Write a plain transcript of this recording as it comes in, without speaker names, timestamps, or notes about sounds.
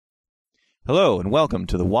Hello, and welcome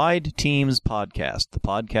to the Wide Teams Podcast, the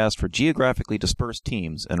podcast for geographically dispersed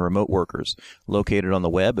teams and remote workers, located on the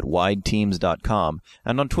web at wideteams.com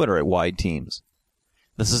and on Twitter at wideteams.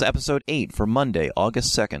 This is episode 8 for Monday,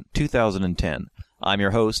 August 2nd, 2010. I'm your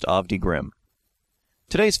host, Avdi Grimm.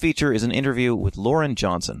 Today's feature is an interview with Loren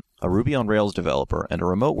Johnson, a Ruby on Rails developer and a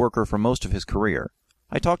remote worker for most of his career.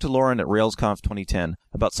 I talked to Loren at RailsConf 2010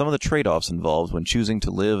 about some of the trade-offs involved when choosing to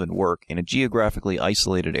live and work in a geographically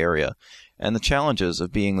isolated area, and the challenges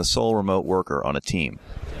of being the sole remote worker on a team.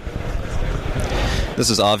 This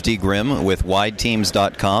is Avdi Grimm with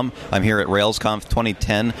wideteams.com. I'm here at RailsConf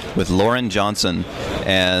 2010 with Loren Johnson.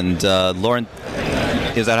 And Loren,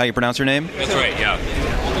 is that how you pronounce your name? That's right, yeah.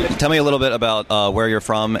 Tell me a little bit about where you're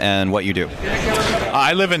from and what you do.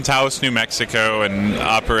 I live in Taos, New Mexico, and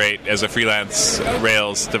operate as a freelance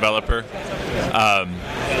Rails developer,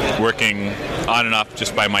 working on and off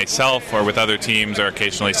just by myself or with other teams or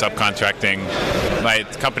occasionally subcontracting. My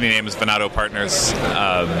company name is Venado Partners,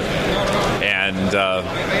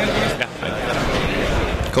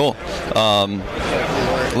 Cool.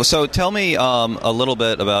 So tell me a little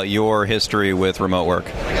bit about your history with remote work.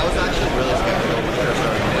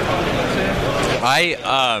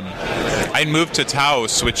 I moved to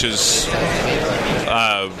Taos, which is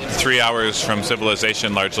 3 hours from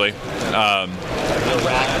civilization, largely,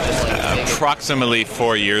 approximately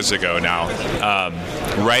 4 years ago now,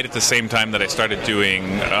 right at the same time that I started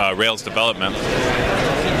doing Rails development.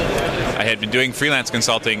 I had been doing freelance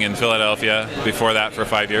consulting in Philadelphia before that for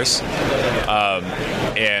 5 years.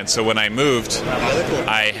 And so when I moved,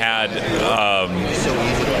 I had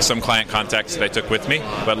some client contacts that I took with me,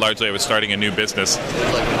 but largely I was starting a new business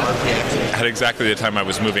at exactly the time I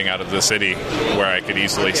was moving out of the city where I could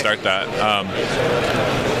easily start that.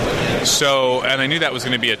 And I knew that was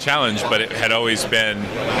going to be a challenge, but it had always been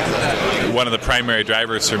one of the primary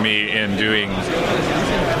drivers for me in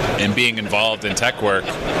being involved in tech work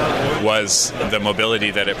was the mobility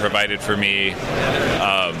that it provided for me,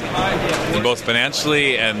 both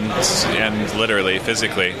financially and literally,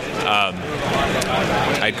 physically.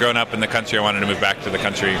 I'd grown up in the country. I wanted to move back to the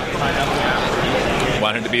country.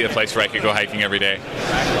 Wanted to be a place where I could go hiking every day.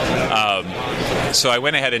 So I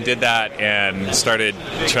went ahead and did that and started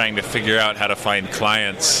trying to figure out how to find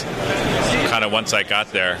clients kind of once I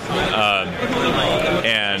got there.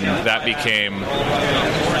 And that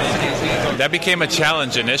became a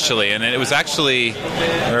challenge initially, and it was actually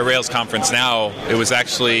our Rails conference now. It was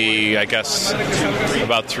actually, I guess,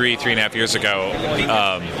 about three and a half years ago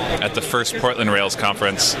at the first Portland Rails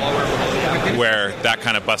conference where that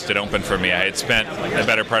kind of busted open for me. I had spent a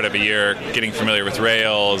better part of a year getting familiar with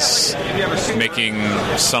Rails, making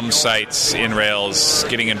some sites in Rails,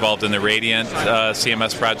 getting involved in the Radiant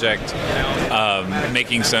CMS project,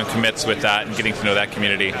 making some commits with that and getting to know that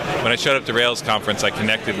community. When I showed up to Rails conference, I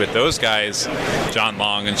connected with those guys, John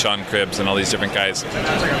Long and Sean Cribbs and all these different guys,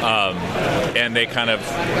 and they kind of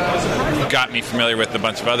got me familiar with a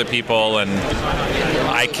bunch of other people, and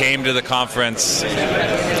I came to the conference.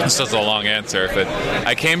 This is a long answer, but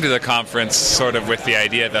I came to the conference sort of with the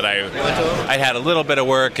idea that I had a little bit of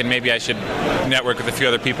work and maybe I should network with a few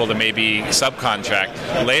other people to maybe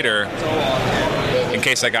subcontract later in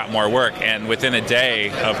case I got more work. And within a day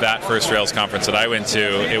of that first Rails conference that I went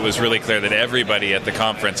to, it was really clear that everybody at the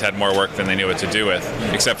conference had more work than they knew what to do with,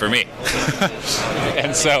 except for me.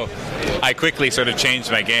 And so I quickly sort of changed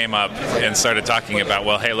my game up and started talking about,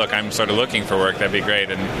 well, hey, look, I'm sort of looking for work. That'd be great.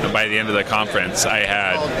 And by the end of the conference, I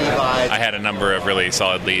had a number of really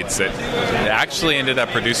solid leads that actually ended up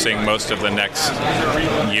producing most of the next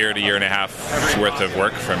year to year and a half worth of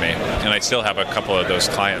work for me. And I still have a couple of those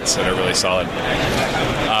clients that are really solid.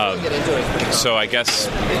 So I guess,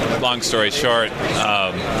 long story short,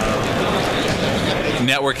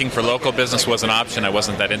 networking for local business was an option. I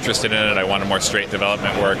wasn't that interested in it. I wanted more straight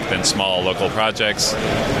development work than small local projects.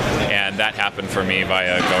 And that happened for me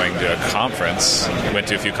via going to a conference. Went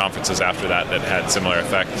to a few conferences after that had similar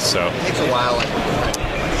effects.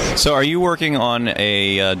 So are you working on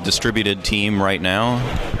a distributed team right now?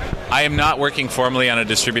 I am not working formally on a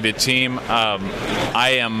distributed team.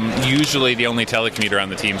 I am usually the only telecommuter on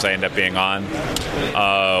the teams I end up being on.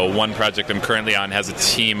 One project I'm currently on has a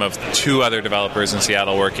team of 2 other developers in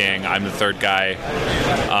Seattle working. I'm the third guy.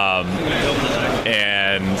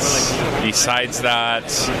 And besides that,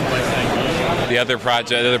 the other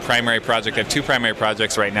primary project, I have 2 primary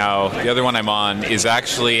projects right now. The other one I'm on is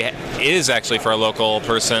actually for a local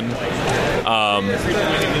person.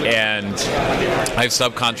 And I've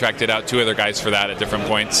subcontracted out 2 other guys for that at different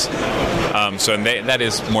points. That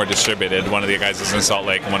is more distributed. One of the guys is in Salt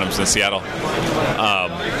Lake and one of them is in Seattle.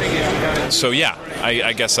 So yeah,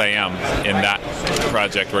 I guess I am in that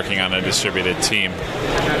project working on a distributed team.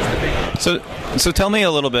 So tell me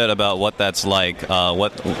a little bit about what that's like.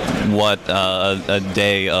 What a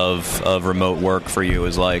day of remote work for you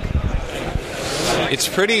is like. It's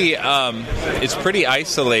pretty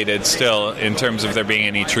isolated still in terms of there being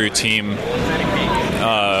any true team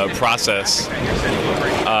process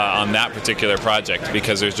on that particular project,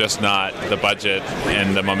 because there's just not the budget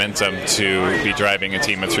and the momentum to be driving a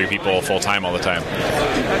team of 3 people full time all the time.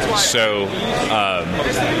 So,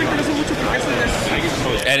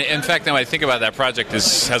 and in fact, now I think about that project,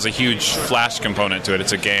 has a huge Flash component to it.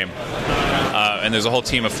 It's a game. And there's a whole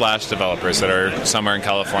team of Flash developers that are, some are in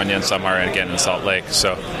California and some are, again, in Salt Lake.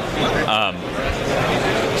 So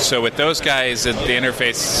with those guys, the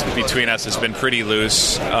interface between us has been pretty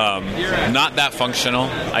loose, not that functional.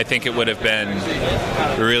 I think it would have been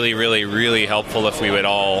really, really, really helpful if we would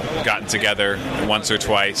all gotten together once or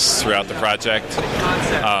twice throughout the project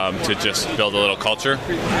to just build a little culture.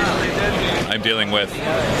 I'm dealing with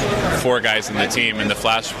 4 guys in the team in the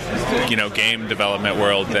Flash, game development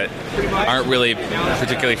world that aren't really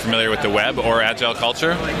particularly familiar with the web or agile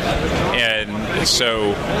culture, and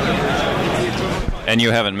so. And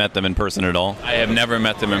you haven't met them in person at all? I have never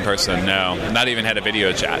met them in person, no. Not even had a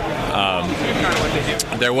video chat.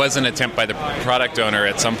 There was an attempt by the product owner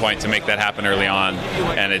at some point to make that happen early on,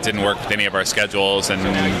 and it didn't work with any of our schedules, and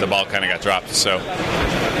the ball kind of got dropped. So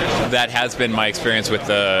that has been my experience with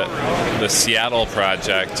the Seattle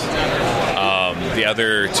project. The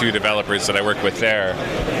other 2 developers that I work with there,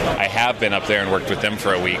 I have been up there and worked with them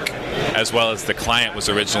for a week, as well as the client was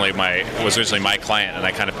originally my client, and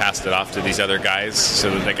I kind of passed it off to these other guys so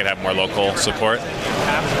that they could have more local support.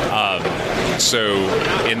 So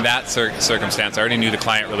in that circumstance, I already knew the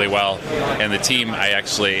client really well, and the team, I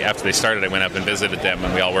actually, after they started, I went up and visited them,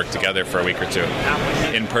 and we all worked together for a week or 2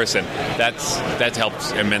 in person. That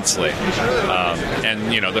helped immensely.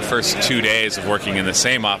 And the first 2 days of working in the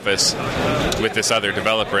same office with this other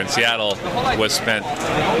developer in Seattle was spent,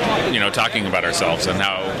 talking about ourselves and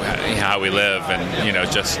how we live, and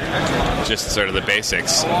just sort of the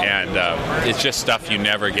basics. And it's just stuff you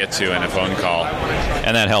never get to in a phone call.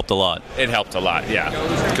 And that helped a lot. It helped a lot, yeah,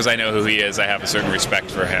 because I know who he is. I have a certain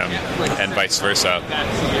respect for him, and vice versa,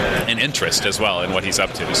 and interest as well in what he's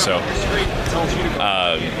up to. So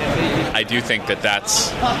I do think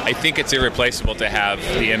I think it's irreplaceable to have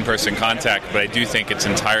the in-person contact, but I do think it's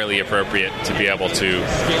entirely appropriate to be able to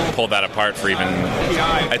pull that apart for even.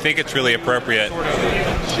 I think it's really appropriate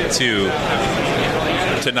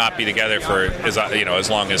to not be together for as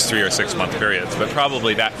long as 3 or 6 month periods, but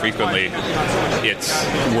probably that frequently, it's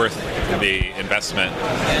worth the investment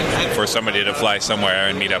for somebody to fly somewhere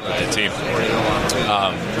and meet up with the team.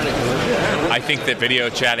 I think that video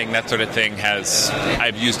chatting, that sort of thing,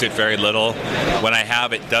 I've used it very little. When I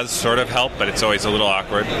have, it does sort of help, but it's always a little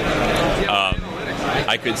awkward.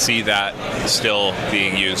 I could see that still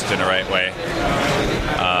being used in the right way.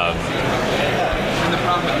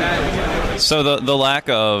 So the lack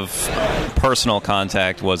of personal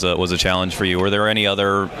contact was a challenge for you. Were there any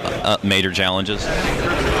other major challenges?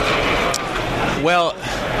 Well,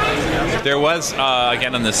 there was,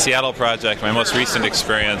 again, on the Seattle project, my most recent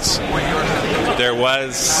experience, there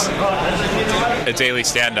was a daily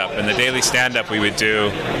stand-up. And the daily stand-up we would do,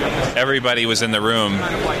 everybody was in the room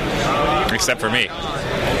except for me.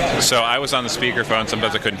 So I was on the speakerphone.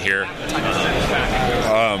 Sometimes I couldn't hear.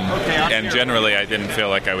 And generally, I didn't feel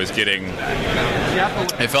like I was getting.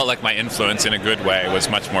 It felt like my influence, in a good way, was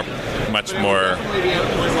much more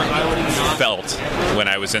felt when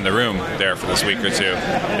I was in the room there for this week or 2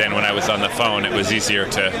 than when I was on the phone. It was easier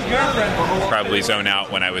to probably zone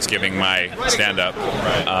out when I was giving my stand-up,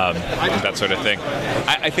 that sort of thing.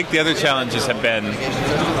 I think the other challenges have been.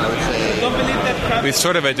 It's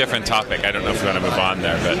sort of a different topic. I don't know if we want to move on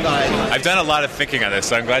there, but I've done a lot of thinking on this,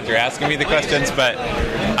 so I'm glad you're asking me the questions. But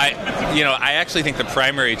I actually think the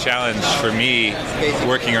primary challenge for me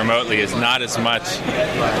working remotely is not as much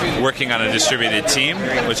working on a distributed team,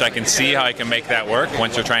 which I can see how I can make that work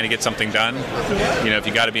once you're trying to get something done. If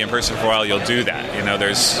you got to be in person for a while, you'll do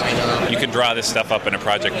that. You can draw this stuff up in a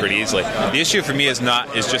project pretty easily. The issue for me is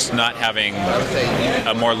just not having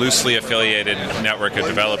a more loosely affiliated network of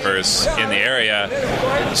developers in the area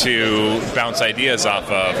to bounce ideas off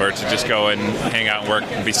of, or to just go and hang out and work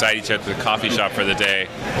beside each other at the coffee shop for the day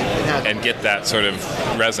and get that sort of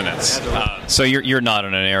resonance. So you're not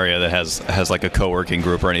in an area that has like a co-working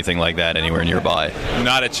group or anything like that anywhere nearby?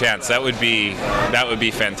 Not a chance. That would be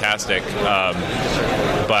fantastic.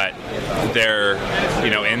 But they're,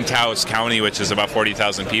 in Taos County, which is about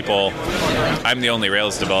 40,000 people, I'm the only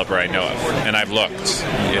Rails developer I know of, and I've looked.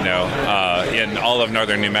 In all of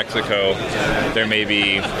northern New Mexico, there may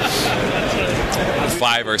be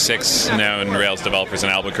 5 or 6 known Rails developers in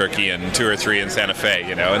Albuquerque and 2 or 3 in Santa Fe,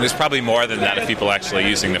 and there's probably more than that of people actually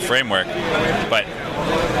using the framework, but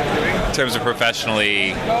in terms of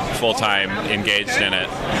professionally, full-time, engaged in it,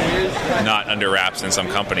 not under wraps in some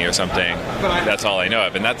company or something, that's all I know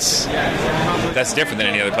of. And that's different than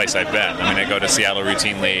any other place I've been. I mean, I go to Seattle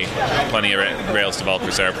routinely, plenty of Rails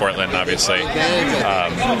developers there, Portland, obviously.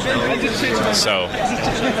 So,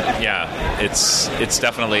 yeah, it's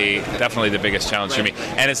definitely the biggest challenge for me.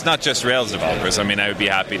 And it's not just Rails developers. I mean, I would be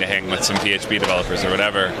happy to hang with some PHP developers or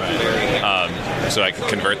whatever, so I could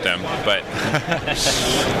convert them. But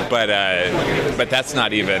that's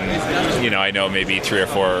not even, I know maybe 3 or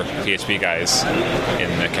 4 PHP guys in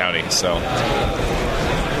the county. So,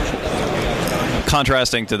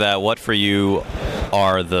 contrasting to that, what for you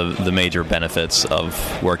are the major benefits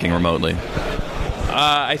of working remotely?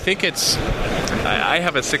 I think I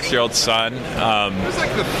have a 6-year-old son.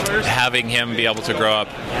 Having him be able to grow up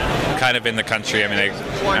kind of in the country. I mean,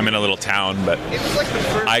 I'm in a little town, but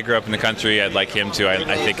I grew up in the country. I'd like him to.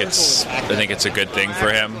 I think it's a good thing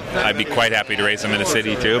for him. I'd be quite happy to raise him in a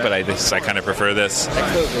city too, but I kind of prefer this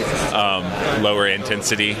lower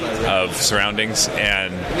intensity of surroundings.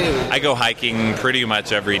 And I go hiking pretty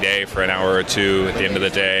much every day for an hour or 2 at the end of the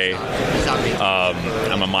day.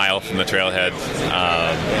 I'm a mile from the trailhead.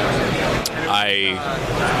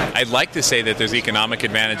 I'd like to say that there's economic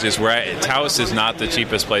advantages. Taos is not the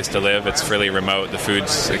cheapest place to live. It's fairly remote. The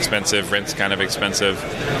food's expensive. Rent's kind of expensive.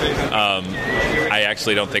 I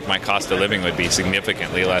actually don't think my cost of living would be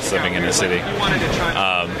significantly less living in the city,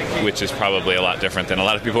 which is probably a lot different than a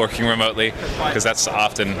lot of people working remotely, because that's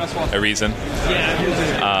often a reason.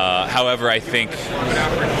 However, I think,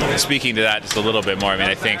 speaking to that just a little bit more,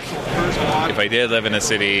 I think if I did live in a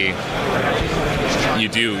city,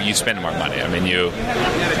 you spend more money. I mean,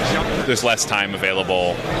 there's less time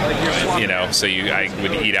available, so I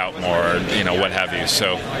would eat out more, what have you.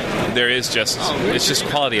 So it's just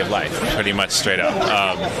quality of life, pretty much straight up.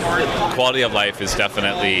 Quality of life is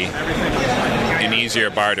definitely an easier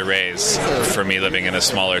bar to raise for me living in a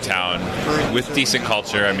smaller town with decent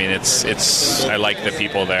culture. I mean, I like the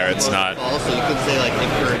people there. It's not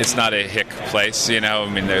a hick place, I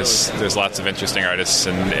mean, there's lots of interesting artists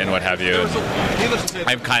and what have you.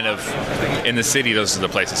 I'm kind of in the city. Those are the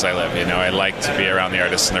places I live. I like to be around the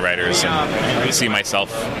artists and the writers and see myself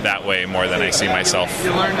that way more than I see myself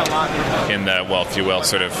in the, if you will,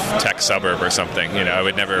 sort of tech suburb or something. I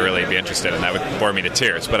would never really be interested in that. Would bore me to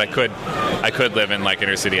tears. But I could live in like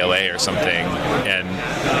inner city LA or something and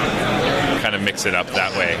kind of mix it up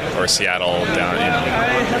that way, or Seattle down.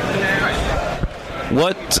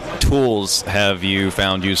 What tools have you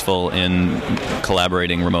found useful in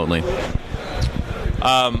collaborating remotely?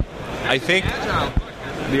 I think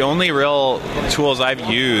the only real tools I've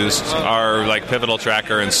used are like Pivotal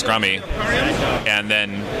Tracker and Scrummy, and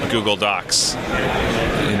then Google Docs,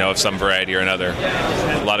 of some variety or another.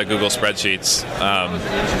 A lot of Google spreadsheets.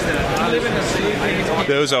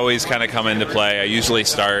 Those always kind of come into play. I usually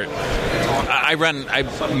start...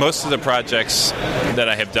 most of the projects that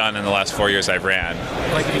I have done in the last 4 years I've ran.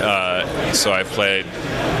 So I've played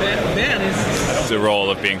the role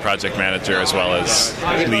of being project manager as well as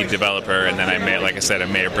lead developer, and then I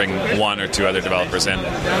may bring 1 or 2 other developers in.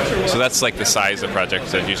 So that's like the size of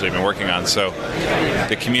projects I've usually been working on. So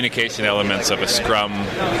the communication elements of a Scrum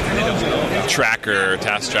tracker,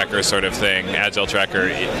 task tracker sort of thing, Agile tracker,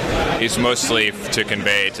 is mostly to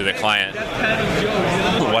convey to the client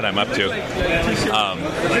what I'm up to.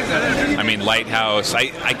 Lighthouse,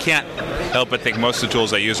 I can't help but think most of the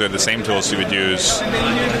tools I use are the same tools you would use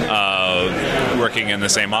working in the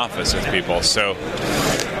same office with people. So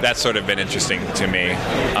that's sort of been interesting to me.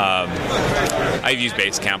 I've used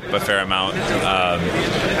Basecamp a fair amount.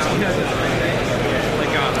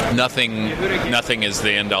 Nothing is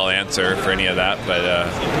the end-all answer for any of that, but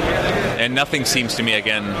and nothing seems to me,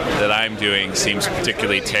 again, that I'm doing seems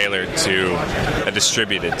particularly tailored to a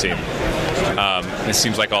distributed team. It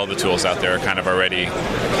seems like all the tools out there are kind of already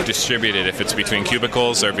distributed, if it's between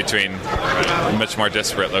cubicles or between much more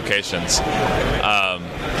disparate locations.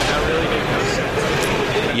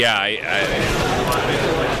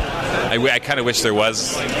 I kind of wish there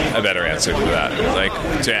was a better answer to that, like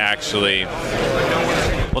to actually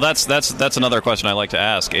Well, that's another question I like to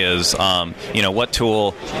ask is, what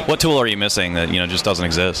tool are you missing that just doesn't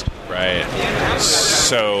exist? Right.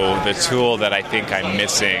 So the tool that I think I'm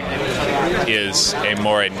missing is a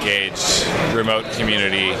more engaged remote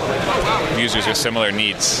community, users with similar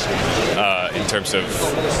needs in terms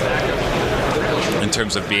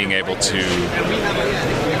of being able to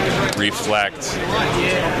reflect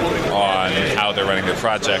on how they're running their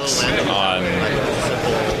projects, on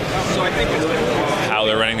how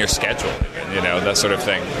they're running their schedule, that sort of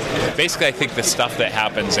thing. Basically, I think the stuff that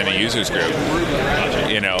happens in a users group,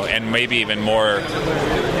 and maybe even more,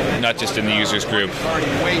 not just in the users group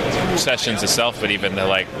sessions itself, but even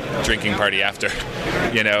the drinking party after,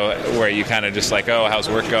 where you kind of just oh, how's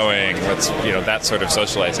work going? What's, that sort of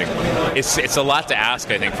socializing. It's a lot to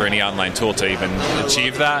ask, I think, for any online tool to even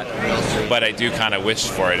achieve that, but I do kind of wish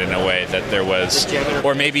for it in a way that there was,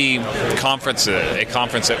 or maybe a conference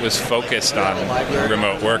that was focused on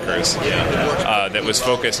remote workers, that was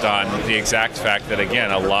focused on the exact fact that,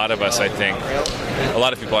 again, a lot of us, I think, a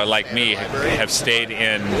lot of people are like me, have stayed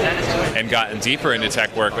in and gotten deeper into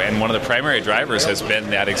tech work, and one of the primary drivers has been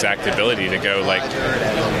that exact ability to go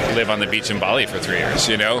live on the beach in Bali for 3 years,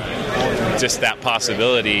 just that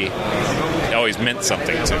possibility always meant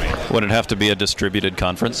something to me. Would it have to be a distributed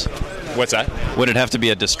conference? What's that? Would it have to be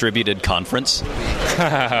a distributed conference?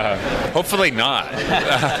 Hopefully not.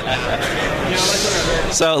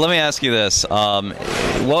 So let me ask you this.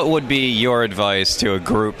 What would be your advice to a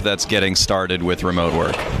group that's getting started with remote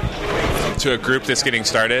work? To a group that's getting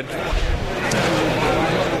started?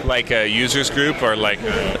 Like a users group or like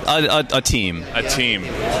a team? A team.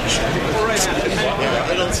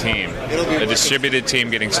 A distributed team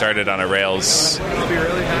getting started on a Rails.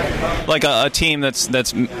 Like a team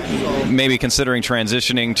that's maybe considering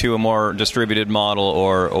transitioning to a more distributed model,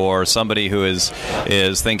 or somebody who is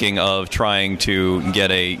thinking of trying to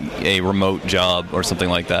get a remote job or something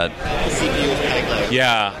like that.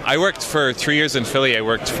 Yeah, I worked for 3 years in Philly. I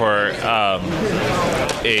worked for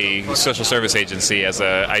a social service agency as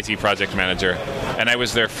a IT project manager, and I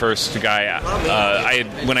was their first guy.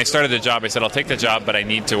 When I started the job, I said, I'll take the job, but I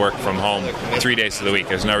need to work from home 3 days of the week.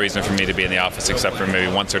 There's no reason for me to be in the office except for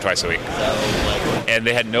maybe once or twice a week. And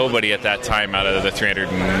they had nobody at that time out of the 300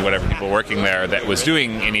 and whatever people working there that was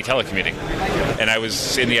doing any telecommuting. And I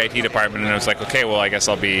was in the IT department, and I was like, okay, well, I guess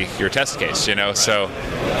I'll be your test case, So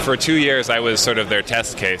for 2 years, I was sort of their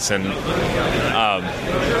test case. And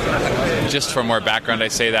just for more background, I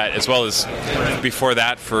say that, as well as before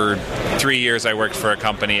that, for 3 years, I worked for a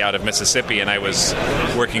company out of Mississippi, and I was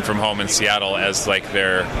working from home in Seattle as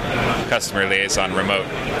their customer liaison remote.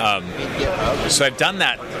 So I've done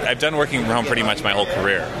that. I've done working from home pretty much my whole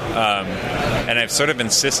career, and I've sort of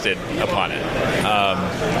insisted upon it.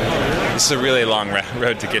 This is a really long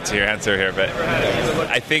road to get to your answer here, but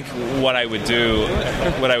I think what I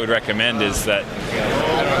would recommend is that,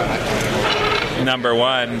 number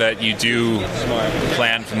one, that you do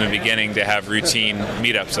plan from the beginning to have routine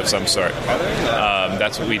meetups of some sort.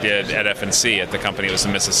 That's what we did at FNC at the company. It was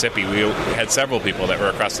in Mississippi. We had several people that were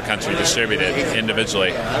across the country distributed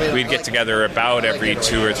individually. We'd get together about every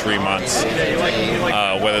 2 or 3 months,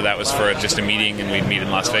 whether that was for just a meeting, and we'd meet in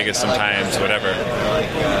Las Vegas sometimes, whatever,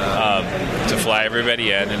 to fly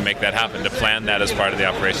everybody in and make that happen, to plan that as part of the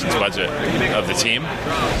operations budget of the team,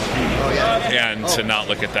 and to not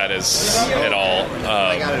look at that as at all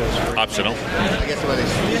optional,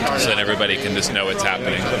 so that everybody can just know what's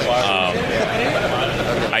happening.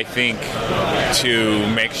 I think to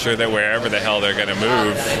make sure that wherever the hell they're going to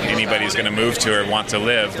move, anybody's going to move to or want to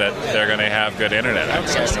live, that they're going to have good internet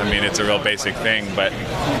access. I mean, it's a real basic thing, but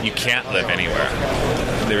you can't live anywhere.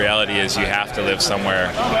 The reality is you have to live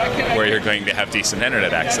somewhere where you're going to have decent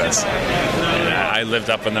internet access. I lived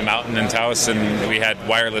up on the mountain in Taos, and we had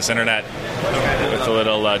wireless internet with a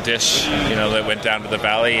little dish, that went down to the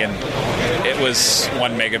valley, and it was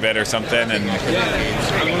 1 megabit or something, and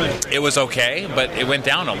it was okay, but it went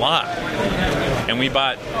down a lot. And we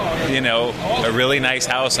bought, a really nice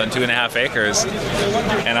house on 2.5 acres,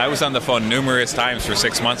 and I was on the phone numerous times for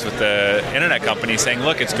 6 months with the internet company saying,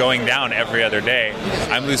 look, it's going down every other day.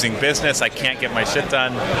 I'm losing business. I can't get my shit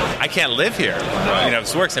done. I can't live here.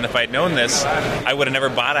 This works. And if I'd known this, I would have never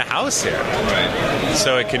bought a house here.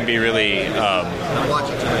 So it can be really,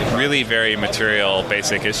 really very material,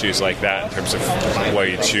 basic issues like that in terms of where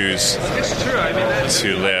you choose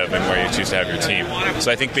to live and where you choose to have your team.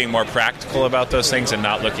 So I think being more practical about those things and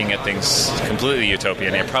not looking at things completely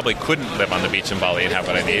utopian. I probably couldn't live on the beach in Bali and have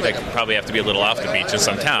what I need. I could probably have to be a little off the beach in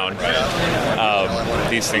some town.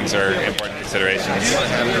 These things are important considerations.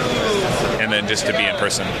 and then just to be in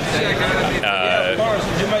person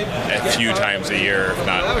a few times a year, if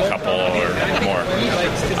not a couple or more.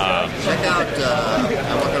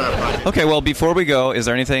 Okay, well, before we go, is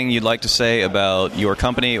there anything you'd like to say about your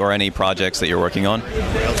company or any projects that you're working on?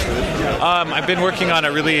 I've been working on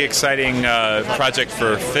a really exciting project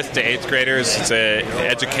for 5th to 8th graders. It's an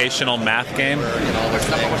educational math game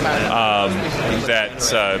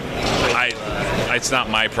it's not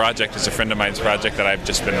my project. It's a friend of mine's project that I've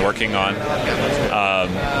just been working on.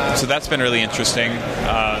 So that's been really interesting.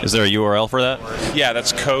 Is there a URL for that? Yeah,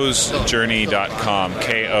 that's kosjourney.com.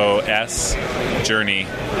 KOS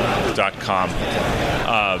journey.com.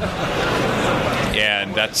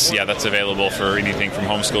 And that's available for anything from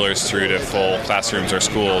homeschoolers through to full classrooms or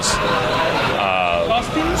schools.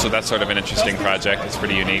 So that's sort of an interesting project. It's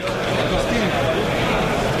pretty unique.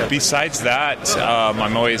 Besides that,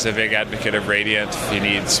 I'm always a big advocate of Radiant. If you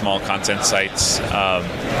need small content sites,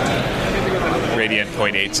 Radiant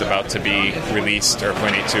 0.8 is about to be released, or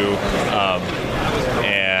 0.82.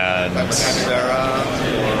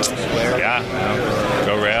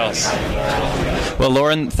 Go Rails. Well,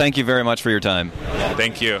 Lauren, thank you very much for your time.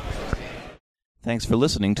 Thank you. Thanks for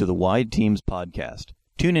listening to the Wide Teams podcast.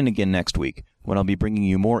 Tune in again next week when I'll be bringing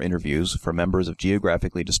you more interviews from members of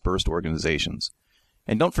geographically dispersed organizations.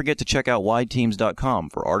 And don't forget to check out wideteams.com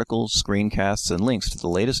for articles, screencasts, and links to the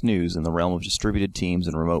latest news in the realm of distributed teams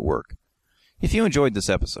and remote work. If you enjoyed this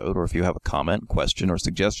episode, or if you have a comment, question, or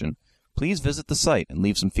suggestion, please visit the site and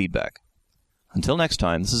leave some feedback. Until next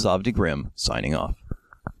time, this is Avdi Grimm, signing off.